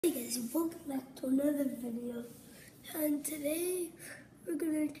Hey guys, welcome back to another video, and today we're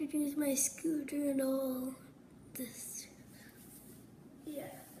going to introduce my scooter and all this. Yeah,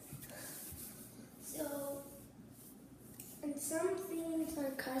 so, and some things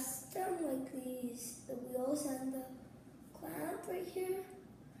are custom, like the wheels and the clamp right here.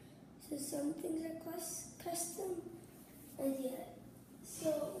 So some things are custom, and yeah,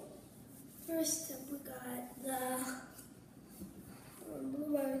 so first up we got the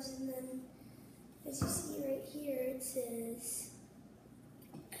blue bars, and then as you see right here it says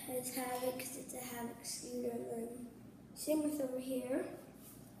has havoc because it's a havoc scooter, and then same with over here.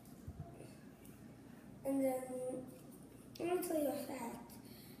 And then I'm going to tell you a fact.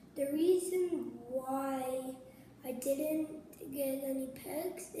 The reason why I didn't get any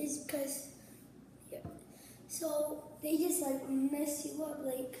pegs is because so they just like mess you up,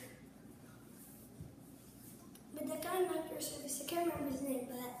 like, but the guy in after service, I can't remember his name,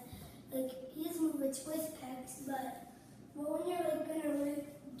 but like he doesn't move it with pegs, but when you're like gonna like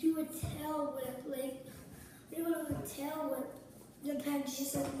do a tail whip, like when you're gonna do a tail whip, the pegs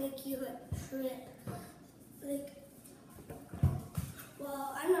just like make you like trip. Like,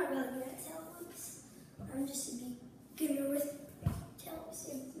 well, I'm not really good at tail whips. I'm just a beginner with tail whips.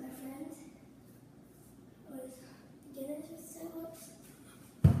 Same with my friends. I was beginners with tail whips.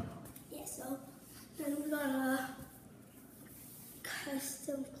 Yeah, so then we got a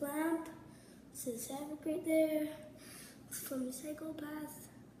custom clamp. It says havoc right there. It's from the Psychopath.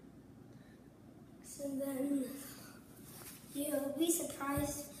 So then you'll be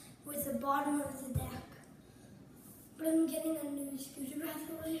surprised with the bottom of the deck. But I'm getting a new scooter, by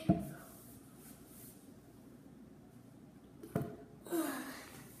the way.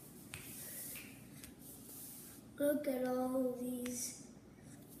 Look at all these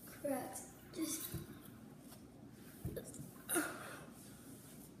cracks. Just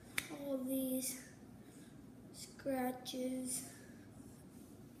all these scratches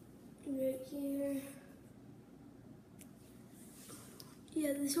right here.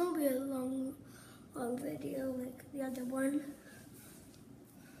 Yeah, this won't be a long video like the other one.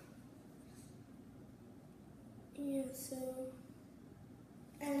 Yeah, so,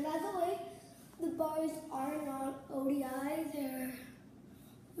 and by the way, the bars are not ODI, they're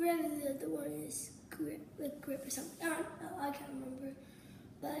whatever the other one is, grip or something. I don't know, I can't remember.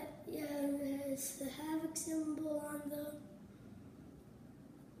 But yeah, there's the havoc symbol on the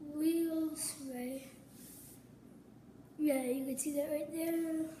wheels, right? Yeah, you can see that right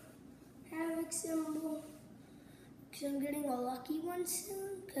there. Havoc symbol. Because I'm getting a lucky one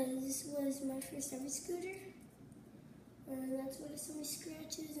soon, because this was my first ever scooter. And that's what some of the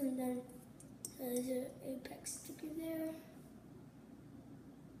scratches, and then there's an Apex sticker there.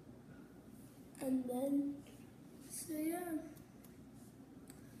 And then, so yeah.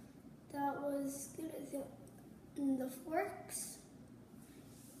 That was good, I think. And the forks.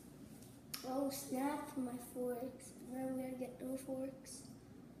 Oh snap for my forks. Now we gotta get no forks.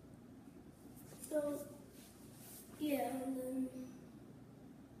 So, yeah,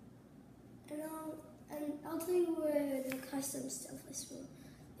 and I'll tell you where the custom stuff was from.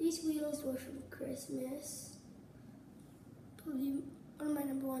 These wheels were from Christmas. Probably one of my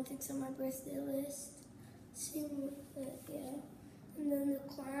 #1 things on my birthday list. Same with it, yeah. And then the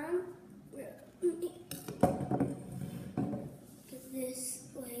clamp. Get this,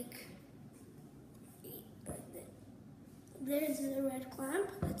 like there's the red clamp.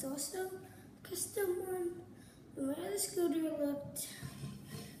 That's also a custom one. And my other scooter looked,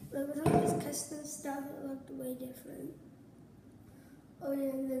 like with all this custom stuff, it looked way different. Oh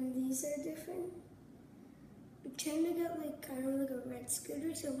yeah, and then these are different. I'm trying to get like kind of like a red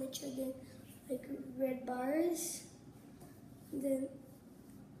scooter, so I'm gonna try to get like red bars. And then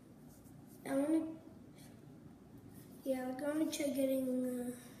I'm gonna try getting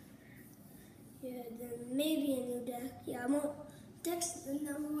then maybe a new deck. Yeah, deck's the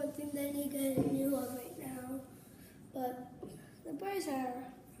 #1 thing that I need to get a new of right now. But the bars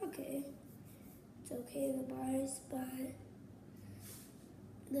are okay. It's okay, the bars, but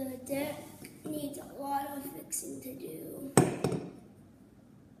the deck needs a lot of fixing to do.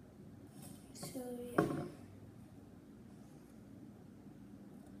 So yeah.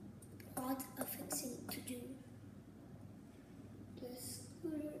 Lot of fixing to do. The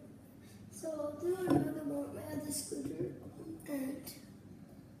scooter. So I'll do another one, my other scooter, and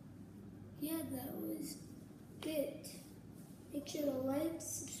yeah, that was it. Make sure to like,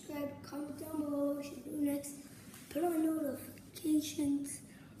 subscribe, comment down below what you should do next, put on notifications,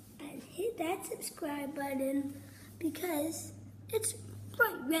 and hit that subscribe button because it's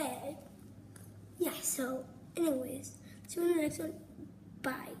bright red. Yeah, so anyways, see you in the next one.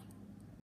 Bye.